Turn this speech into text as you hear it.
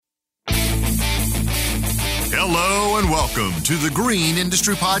Hello and welcome to the Green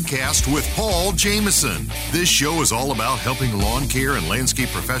Industry Podcast with Paul Jameson. This show is all about helping lawn care and landscape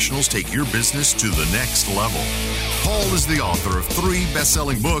professionals take your business to the next level. Paul is the author of 3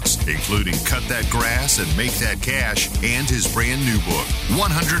 best-selling books, including Cut That Grass and Make That Cash, and his brand new book,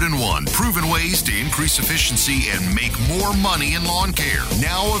 101 Proven Ways to Increase Efficiency and Make More Money in Lawn Care.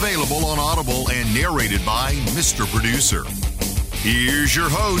 Now available on Audible and narrated by Mr. Producer. Here's your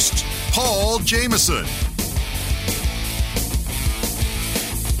host, Paul Jameson.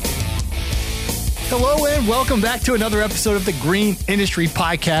 Hello and welcome back to another episode of the Green Industry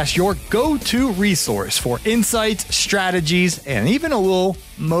Podcast, your go-to resource for insights, strategies, and even a little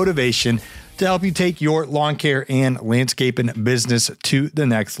motivation to help you take your lawn care and landscaping business to the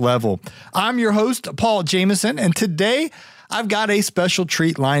next level. I'm your host, Paul Jameson, and today I've got a special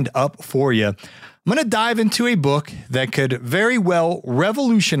treat lined up for you. I'm going to dive into a book that could very well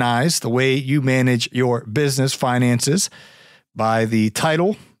revolutionize the way you manage your business finances. By the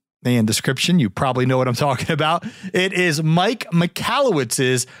title and description, you probably know what I'm talking about. It is Mike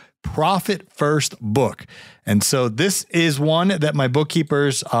Michalowicz's Profit First book. And so this is one that my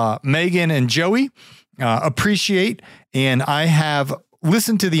bookkeepers, Megan and Joey, appreciate. And I have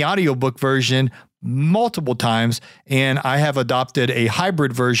listened to the audiobook version multiple times, and I have adopted a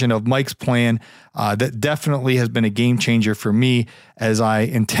hybrid version of Mike's plan that definitely has been a game changer for me as I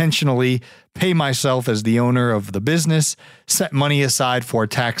intentionally pay myself as the owner of the business, set money aside for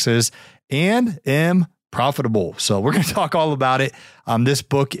taxes, and am profitable. So we're going to talk all about it. This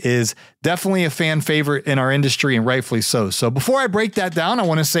book is definitely a fan favorite in our industry, and rightfully so. So before I break that down, I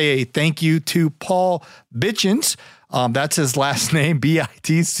want to say a thank you to Paul Bitchens. That's his last name,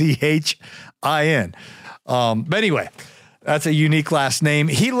 Bitchin. But anyway, that's a unique last name.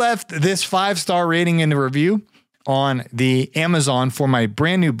 He left this 5-star rating in the review on the Amazon for my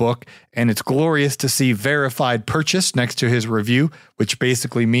brand new book, and it's glorious to see verified purchase next to his review, which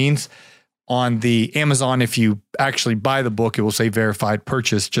basically means on the Amazon, if you actually buy the book, it will say verified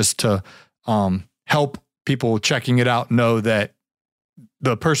purchase just to help people checking it out know that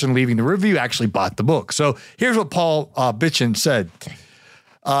the person leaving the review actually bought the book. So here's what Paul Bitchin said.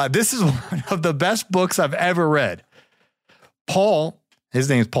 This is one of the best books I've ever read. Paul, his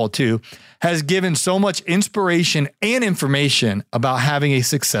name is Paul too, has given so much inspiration and information about having a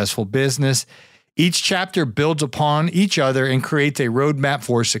successful business. Each chapter builds upon each other and creates a roadmap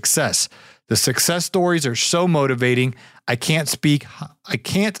for success. The success stories are so motivating. I can't speak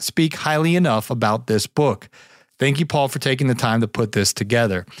highly enough about this book. Thank you, Paul, for taking the time to put this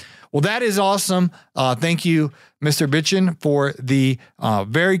together. Well, that is awesome. Thank you, Mr. Bitchin, for the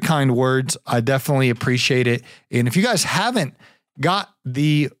very kind words. I definitely appreciate it. And if you guys haven't got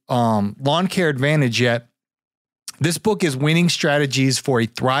the Lawn Care Advantage yet, this book is Winning Strategies for a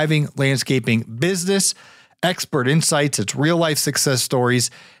Thriving Landscaping Business, expert insights. It's real life success stories.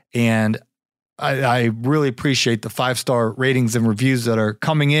 And I really appreciate the 5-star ratings and reviews that are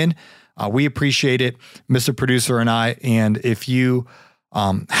coming in. We appreciate it, Mr. Producer and I. And if you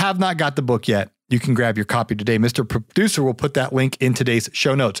have not got the book yet, you can grab your copy today. Mr. Producer will put that link in today's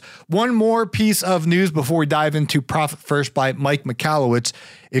show notes. One more piece of news before we dive into Profit First by Mike Michalowicz.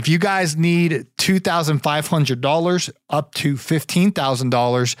 If you guys need $2,500 up to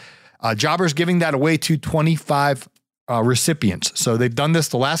 $15,000, Jobber's giving that away to 25 recipients. So they've done this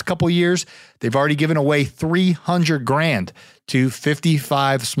the last couple of years. They've already given away $300,000 to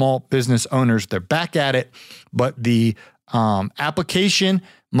 55 small business owners. They're back at it, but the application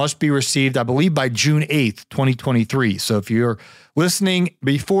must be received, I believe, by June 8th, 2023. So if you're listening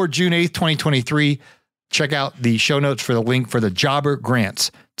before June 8th, 2023, check out the show notes for the link for the Jobber Grants.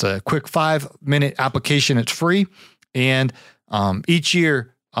 It's a quick 5-minute application. It's free. And each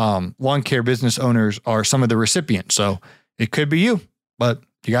year, lawn care business owners are some of the recipients. So it could be you, but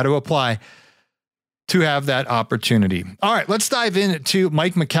you got to apply to have that opportunity. All right, let's dive into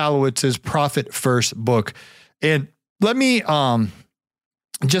Mike Michalowicz's Profit First book. And let me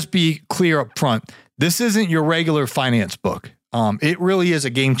just be clear up front. This isn't your regular finance book. It really is a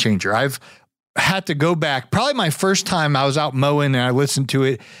game changer. I've had to go back. Probably my first time I was out mowing and I listened to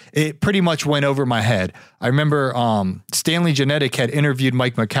it, it pretty much went over my head. I remember Stanley Genetic had interviewed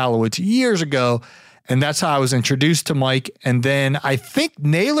Mike Michalowicz years ago, and that's how I was introduced to Mike. And then I think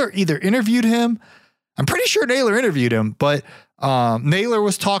Naylor either interviewed him. I'm pretty sure Naylor interviewed him, but Naylor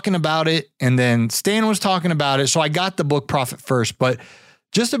was talking about it, and then Stan was talking about it. So I got the book Profit First, but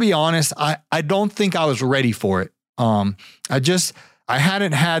just to be honest, I don't think I was ready for it. I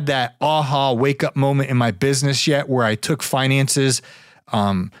hadn't had that aha wake up moment in my business yet where I took finances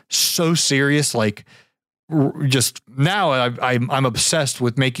so serious, like just now I'm obsessed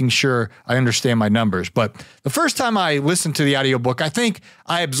with making sure I understand my numbers. But the first time I listened to the audiobook, I think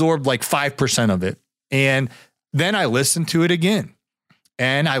I absorbed like 5% of it. And then I listened to it again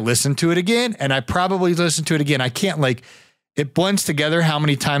and I listened to it again. And I probably listened to it again. I can't it blends together how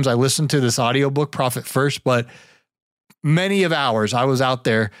many times I listened to this audiobook, Profit First, but many of hours I was out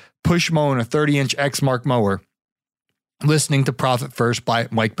there push mowing a 30-inch Exmark mower, listening to Profit First by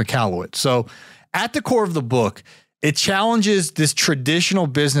Mike Michalowicz. So at the core of the book, it challenges this traditional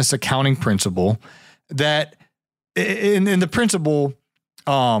business accounting principle that in the principle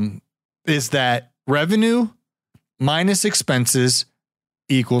is that revenue minus expenses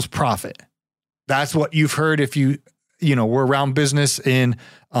equals profit. That's what you've heard if you were around business in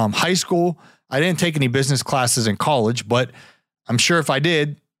high school. I didn't take any business classes in college, but I'm sure if I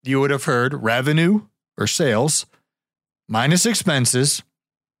did, you would have heard revenue or sales minus expenses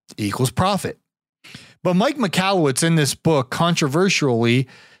equals profit. But Mike Michalowicz in this book controversially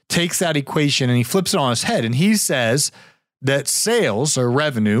takes that equation and he flips it on its head. And he says that sales or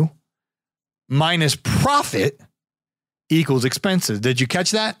revenue minus profit equals expenses. Did you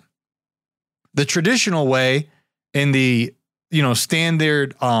catch that? The traditional way in the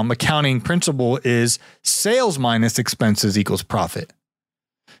standard accounting principle is sales minus expenses equals profit.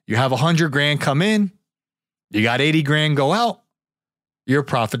 You have $100,000 come in, you got $80,000 go out, your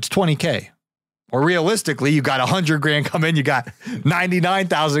profit's $20,000. Or realistically, you got $100,000 come in, you got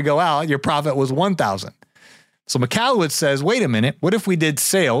 $99,000 go out, your profit was $1,000. So Michalowicz says, wait a minute, what if we did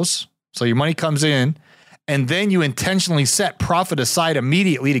sales? So your money comes in, and then you intentionally set profit aside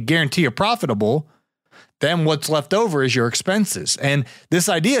immediately to guarantee you're profitable. Then what's left over is your expenses. And this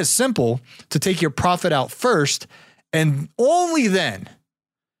idea is simple: to take your profit out first, and only then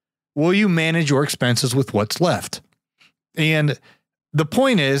will you manage your expenses with what's left. And the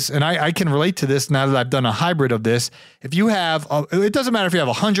point is, and I can relate to this now that I've done a hybrid of this. If you have, it doesn't matter if you have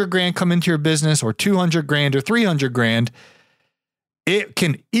 $100,000 come into your business or $200,000 or $300,000, it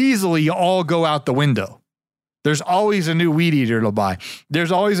can easily all go out the window. There's always a new weed eater to buy.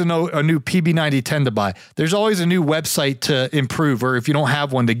 There's always a new PB9010 to buy. There's always a new website to improve, or if you don't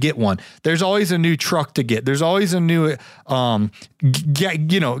have one, to get one. There's always a new truck to get. There's always a new,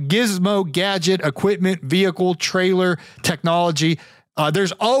 gizmo, gadget, equipment, vehicle, trailer, technology.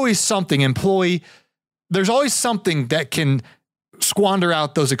 There's always something, employee. There's always something that can squander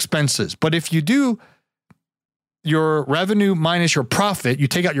out those expenses. But if you do your revenue minus your profit, you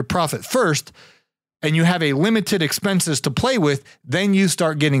take out your profit first, and you have a limited expenses to play with, then you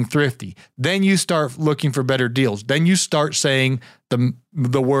start getting thrifty. Then you start looking for better deals. Then you start saying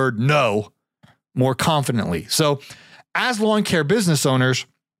the word no more confidently. So as lawn care business owners,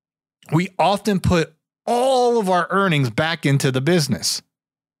 we often put all of our earnings back into the business,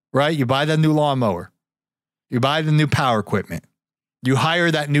 right? You buy the new lawnmower. You buy the new power equipment. You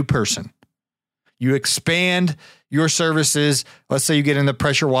hire that new person. You expand your services. Let's say you get in the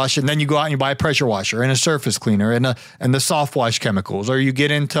pressure wash, and then you go out and you buy a pressure washer and a surface cleaner and the soft wash chemicals, or you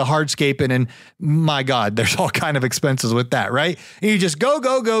get into hardscaping, and my God, there's all kind of expenses with that, right? And you just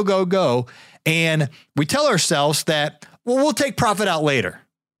go. And we tell ourselves that, well, we'll take profit out later.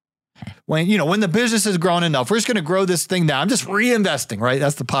 When the business has grown enough, we're just going to grow this thing down. I'm just reinvesting, right?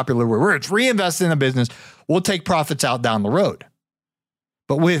 That's the popular word. It's reinvesting in the business. We'll take profits out down the road.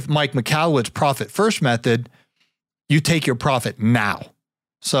 But with Mike Michalowicz's Profit First method, you take your profit now.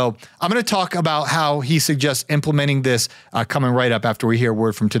 So I'm going to talk about how he suggests implementing this coming right up after we hear a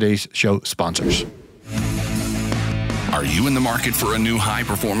word from today's show sponsors. Are you in the market for a new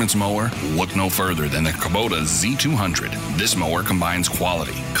high-performance mower? Look no further than the Kubota Z200. This mower combines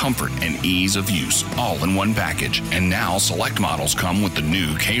quality, comfort, and ease of use, all in one package. And now select models come with the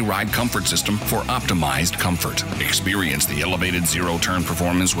new K-Ride comfort system for optimized comfort. Experience the elevated zero-turn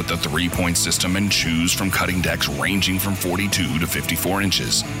performance with the 3-point system and choose from cutting decks ranging from 42 to 54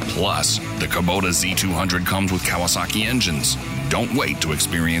 inches. Plus, the Kubota Z200 comes with Kawasaki engines. Don't wait to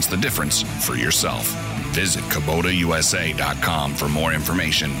experience the difference for yourself. Visit KubotaUSA.com for more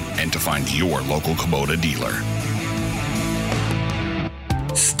information and to find your local Kubota dealer.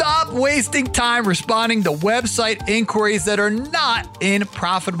 Stop wasting time responding to website inquiries that are not in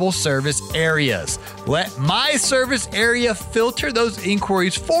profitable service areas. Let My Service Area filter those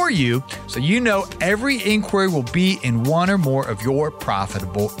inquiries for you so you know every inquiry will be in one or more of your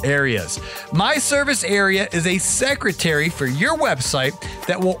profitable areas. My Service Area is a secretary for your website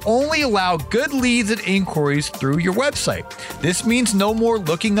that will only allow good leads and inquiries through your website. This means no more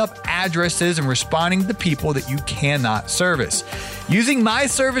looking up addresses and responding to people that you cannot service. Using My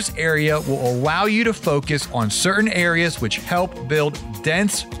Service Area will allow you to focus on certain areas which help build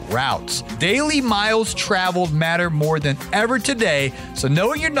dense routes. Daily miles miles traveled matter more than ever today, so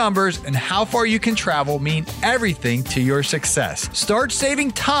knowing your numbers and how far you can travel mean everything to your success. Start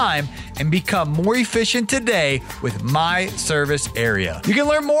saving time and become more efficient today with My Service Area. You can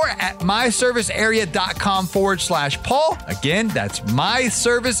learn more at myservicearea.com/Paul. Again, that's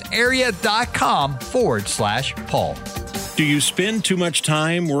myservicearea.com/Paul. Do you spend too much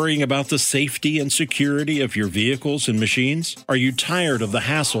time worrying about the safety and security of your vehicles and machines? Are you tired of the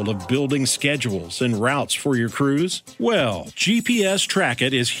hassle of building schedules and routes for your crews? Well, GPS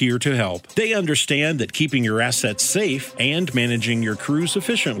Trackit is here to help. They understand that keeping your assets safe and managing your crews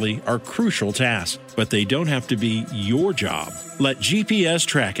efficiently are crucial tasks, but they don't have to be your job. Let GPS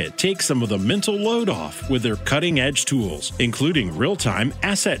Trackit take some of the mental load off with their cutting-edge tools, including real-time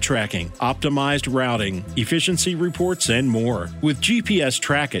asset tracking, optimized routing, efficiency reports, and more. With GPS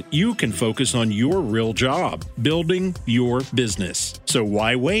Trackit, you can focus on your real job, building your business. So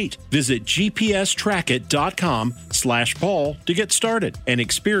why wait? Visit gpstrackit.com/Paul to get started and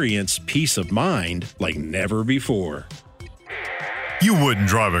experience peace of mind like never before. You wouldn't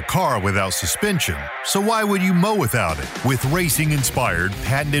drive a car without suspension, so why would you mow without it? With racing-inspired,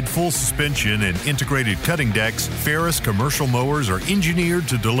 patented full suspension and integrated cutting decks, Ferris commercial mowers are engineered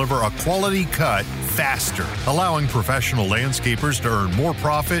to deliver a quality cut faster, allowing professional landscapers to earn more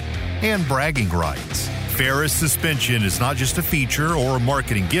profit and bragging rights. Ferris suspension is not just a feature or a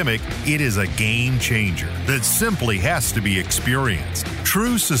marketing gimmick, it is a game changer that simply has to be experienced.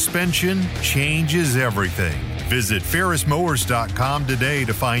 True suspension changes everything. Visit ferrismowers.com today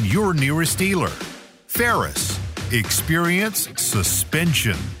to find your nearest dealer. Ferris, experience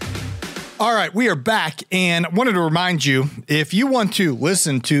suspension. All right, we are back, and wanted to remind you, if you want to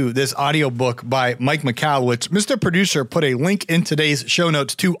listen to this audiobook by Mike Michalowicz, Mr. Producer put a link in today's show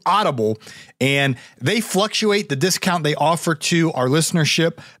notes to Audible, and they fluctuate the discount they offer to our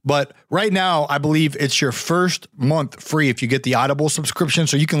listenership, but right now, I believe it's your first month free if you get the Audible subscription,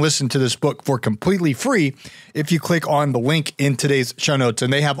 so you can listen to this book for completely free if you click on the link in today's show notes,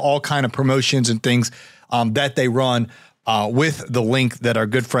 and they have all kind of promotions and things that they run with the link that our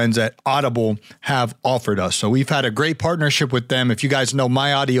good friends at Audible have offered us. So we've had a great partnership with them. If you guys know, my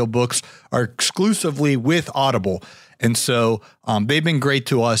audiobooks are exclusively with Audible. And so they've been great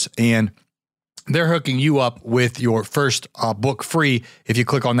to us, and they're hooking you up with your first book free if you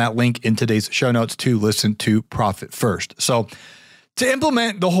click on that link in today's show notes to listen to Profit First. So to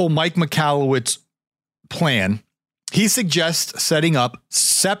implement the whole Mike Michalowicz plan, he suggests setting up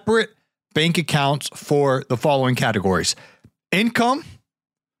separate bank accounts for the following categories: income,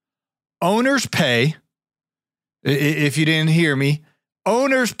 owner's pay. If you didn't hear me,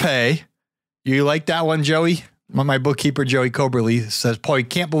 owner's pay. You like that one, Joey? My bookkeeper, Joey Coberly, says, Paul, you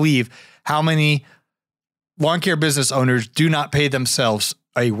can't believe how many lawn care business owners do not pay themselves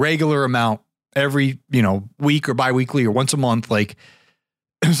a regular amount every, week or biweekly or once a month.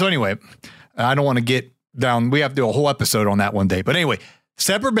 So anyway, I don't want to get down. We have to do a whole episode on that one day. But anyway,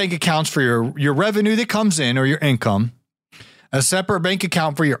 separate bank accounts for your revenue that comes in or your income, a separate bank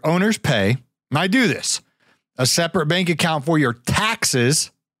account for your owner's pay. And I do this. A separate bank account for your taxes,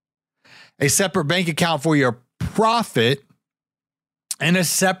 a separate bank account for your profit, and a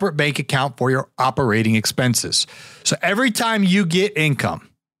separate bank account for your operating expenses. So every time you get income,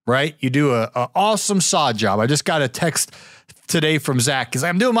 right, you do an awesome sod job. I just got a text today from Zach because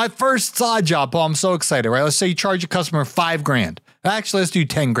I'm doing my first sod job, Paul. I'm so excited, right? Let's say you charge a customer $5,000. Actually, let's do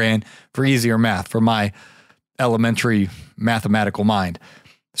 $10,000 for easier math for my elementary mathematical mind.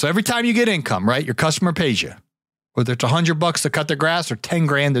 So every time you get income, right, your customer pays you, whether it's $100 to cut the grass or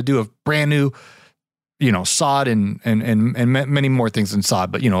 $10,000 to do a brand new, sod and many more things than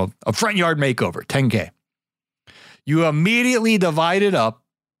sod, but a front yard makeover, $10,000. You immediately divide it up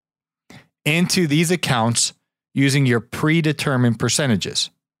into these accounts using your predetermined percentages.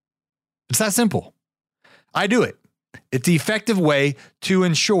 It's that simple. I do it. It's the effective way to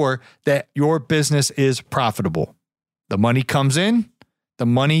ensure that your business is profitable. The money comes in, the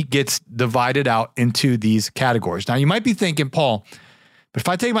money gets divided out into these categories. Now, you might be thinking, Paul, but if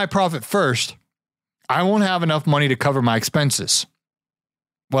I take my profit first, I won't have enough money to cover my expenses.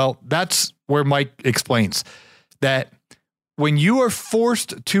 Well, that's where Mike explains that when you are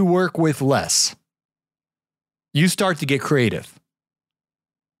forced to work with less, you start to get creative.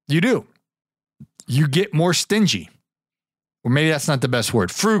 You do. You get more stingy. Or maybe that's not the best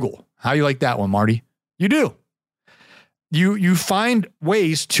word. Frugal. How you like that one, Marty? You do. You find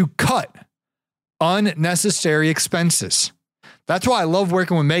ways to cut unnecessary expenses. That's why I love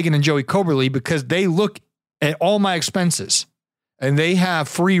working with Megan and Joey Coberly, because they look at all my expenses and they have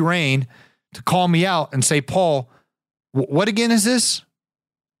free reign to call me out and say, Paul, what again is this?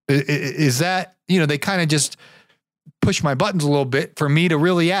 Is that, they kind of just push my buttons a little bit for me to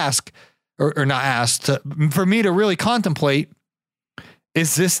really ask, or not ask, for me to really contemplate,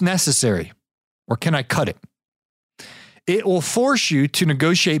 is this necessary or can I cut it? It will force you to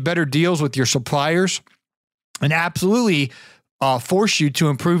negotiate better deals with your suppliers and absolutely force you to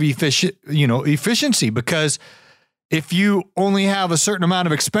improve efficiency, because if you only have a certain amount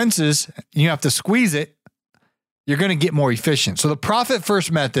of expenses, you have to squeeze it, you're going to get more efficient. So the profit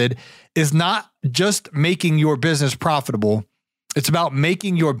first method is not just making your business profitable. It's about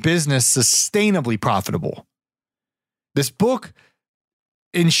making your business sustainably profitable. This book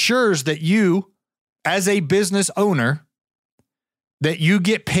ensures that you, as a business owner, that you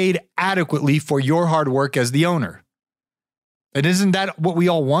get paid adequately for your hard work as the owner. And isn't that what we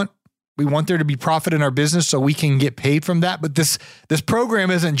all want? We want there to be profit in our business so we can get paid from that. But this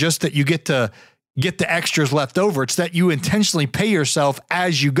program isn't just that you get to get the extras left over. It's that you intentionally pay yourself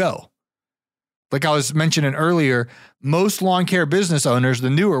as you go. Like I was mentioning earlier, most lawn care business owners, the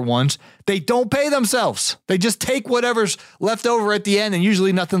newer ones, they don't pay themselves. They just take whatever's left over at the end, and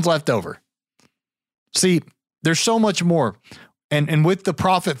usually nothing's left over. See, there's so much more. And with the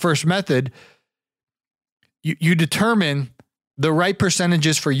profit first method, you determine the right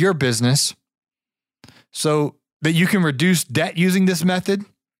percentages for your business so that you can reduce debt using this method.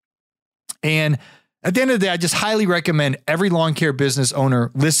 And at the end of the day, I just highly recommend every lawn care business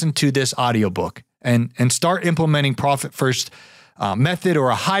owner listen to this audiobook and start implementing profit first method or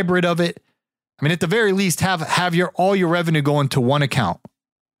a hybrid of it. I mean, at the very least, have all your revenue go into one account,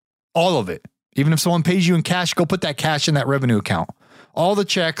 all of it. Even if someone pays you in cash, go put that cash in that revenue account. All the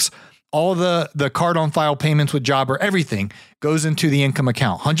checks, all the card on file payments with Jobber, everything goes into the income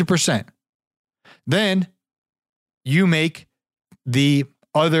account, 100%. Then you make the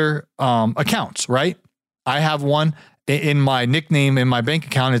other accounts, right? I have one in my nickname in my bank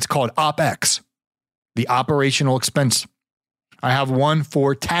account. It's called OpEx, the operational expense. I have one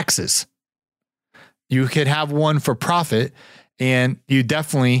for taxes. You could have one for profit, and you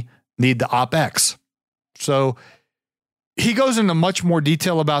definitely need the OpEx. So he goes into much more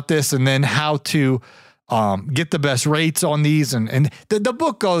detail about this, and then how to get the best rates on these. And the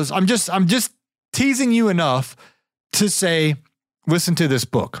book goes, I'm just teasing you enough to say, listen to this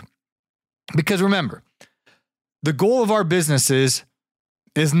book. Because remember, the goal of our businesses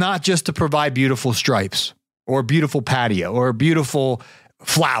is not just to provide beautiful stripes or beautiful patio or beautiful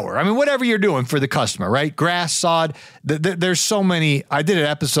flower. I mean, whatever you're doing for the customer, right? Grass, sod. There's so many. I did an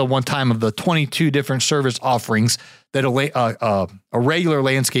episode one time of the 22 different service offerings that a regular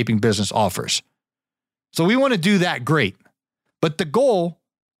landscaping business offers. So we want to do that great. But the goal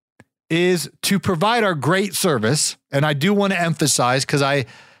is to provide our great service. And I do want to emphasize, because I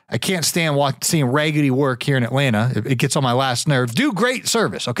can't stand seeing raggedy work here in Atlanta. It gets on my last nerve. Do great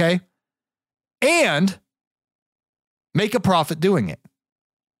service, okay? And make a profit doing it.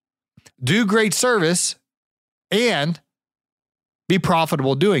 Do great service and be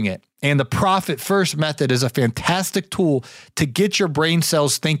profitable doing it. And the profit first method is a fantastic tool to get your brain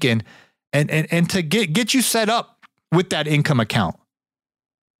cells thinking and to get you set up with that income account.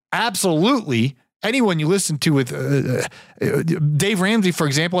 Absolutely. Anyone you listen to with Dave Ramsey, for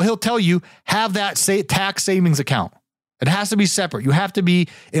example, he'll tell you, have that tax savings account. It has to be separate. You have to be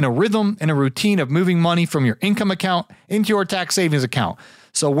in a rhythm and a routine of moving money from your income account into your tax savings account.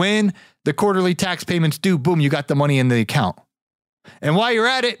 So when the quarterly tax payments due, boom, you got the money in the account. And while you're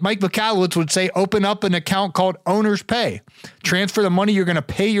at it, Mike Michalowicz would say, open up an account called Owner's Pay. Transfer the money you're going to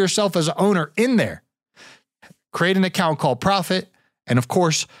pay yourself as an owner in there. Create an account called Profit. And of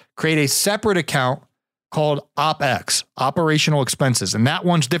course, create a separate account called OpEx, operational expenses. And that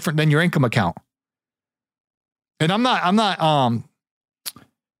one's different than your income account. And I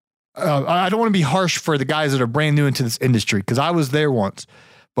don't want to be harsh for the guys that are brand new into this industry, because I was there once.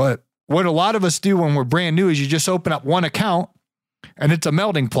 But what a lot of us do when we're brand new is you just open up one account and it's a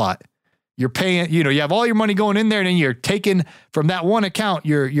melting pot. You're paying, you have all your money going in there, and then you're taking from that one account,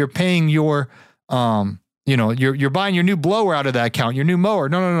 you're paying your, you're buying your new blower out of that account, your new mower.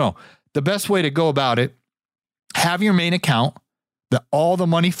 No. The best way to go about it, have your main account that all the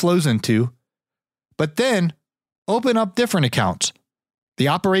money flows into, but then open up different accounts. The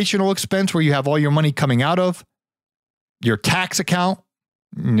operational expense, where you have all your money coming out of, your tax account,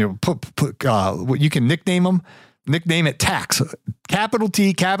 you can nickname it tax, capital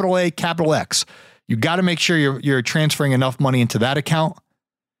T, capital A, capital X. You got to make sure you're transferring enough money into that account.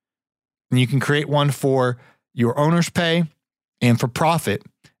 And you can create one for your Owner's Pay and for profit.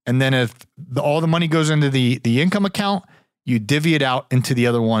 And then if all the money goes into the income account, you divvy it out into the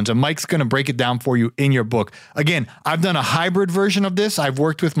other ones. And Mike's going to break it down for you in your book. Again, I've done a hybrid version of this. I've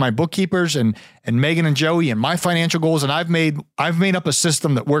worked with my bookkeepers and Megan and Joey and my financial goals, and I've made up a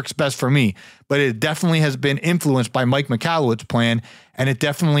system that works best for me. But it definitely has been influenced by Mike Michalowicz's plan, and it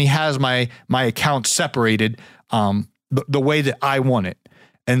definitely has my account separated the way that I want it.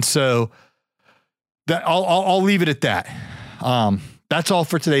 And so that I'll leave it at that. That's all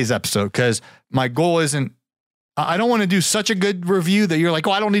for today's episode, because my goal isn't, I don't want to do such a good review that you're like,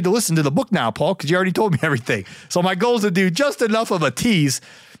 oh, I don't need to listen to the book now, Paul, because you already told me everything. So my goal is to do just enough of a tease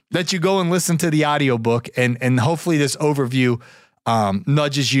that you go and listen to the audiobook, and hopefully this overview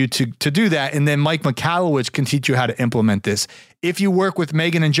nudges you to do that. And then Mike Michalowicz can teach you how to implement this. If you work with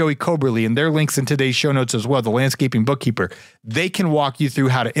Megan and Joey Coberly, and their links in today's show notes as well, the landscaping bookkeeper, they can walk you through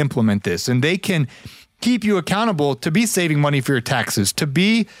how to implement this, and they can keep you accountable to be saving money for your taxes, to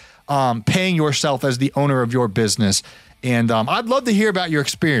be paying yourself as the owner of your business. And I'd love to hear about your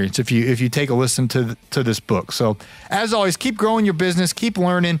experience if you take a listen to this book. So as always, keep growing your business, keep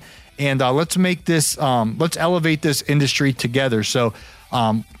learning, and let's make this, let's elevate this industry together. So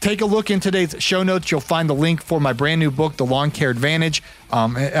take a look in today's show notes. You'll find the link for my brand new book, The Lawn Care Advantage,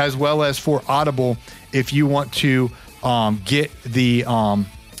 as well as for Audible if you want to get the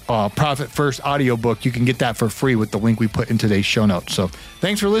Profit First audiobook. You can get that for free with the link we put in today's show notes. So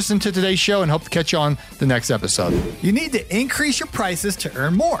thanks for listening to today's show, and hope to catch you on the next episode. You need to increase your prices to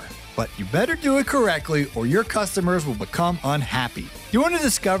earn more, but you better do it correctly or your customers will become unhappy. You want to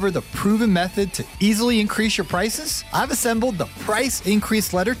discover the proven method to easily increase your prices? I've assembled the Price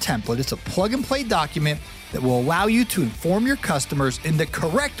Increase Letter Template. It's a plug-and-play document that will allow you to inform your customers in the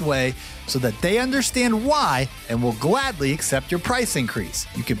correct way so that they understand why and will gladly accept your price increase.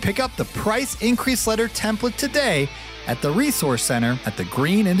 You can pick up the Price Increase Letter Template today at the Resource Center at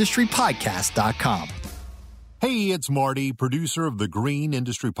thegreenindustrypodcast.com. Hey, it's Marty, producer of the Green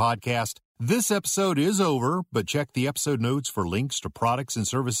Industry Podcast. This episode is over, but check the episode notes for links to products and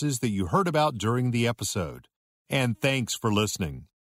services that you heard about during the episode. And thanks for listening.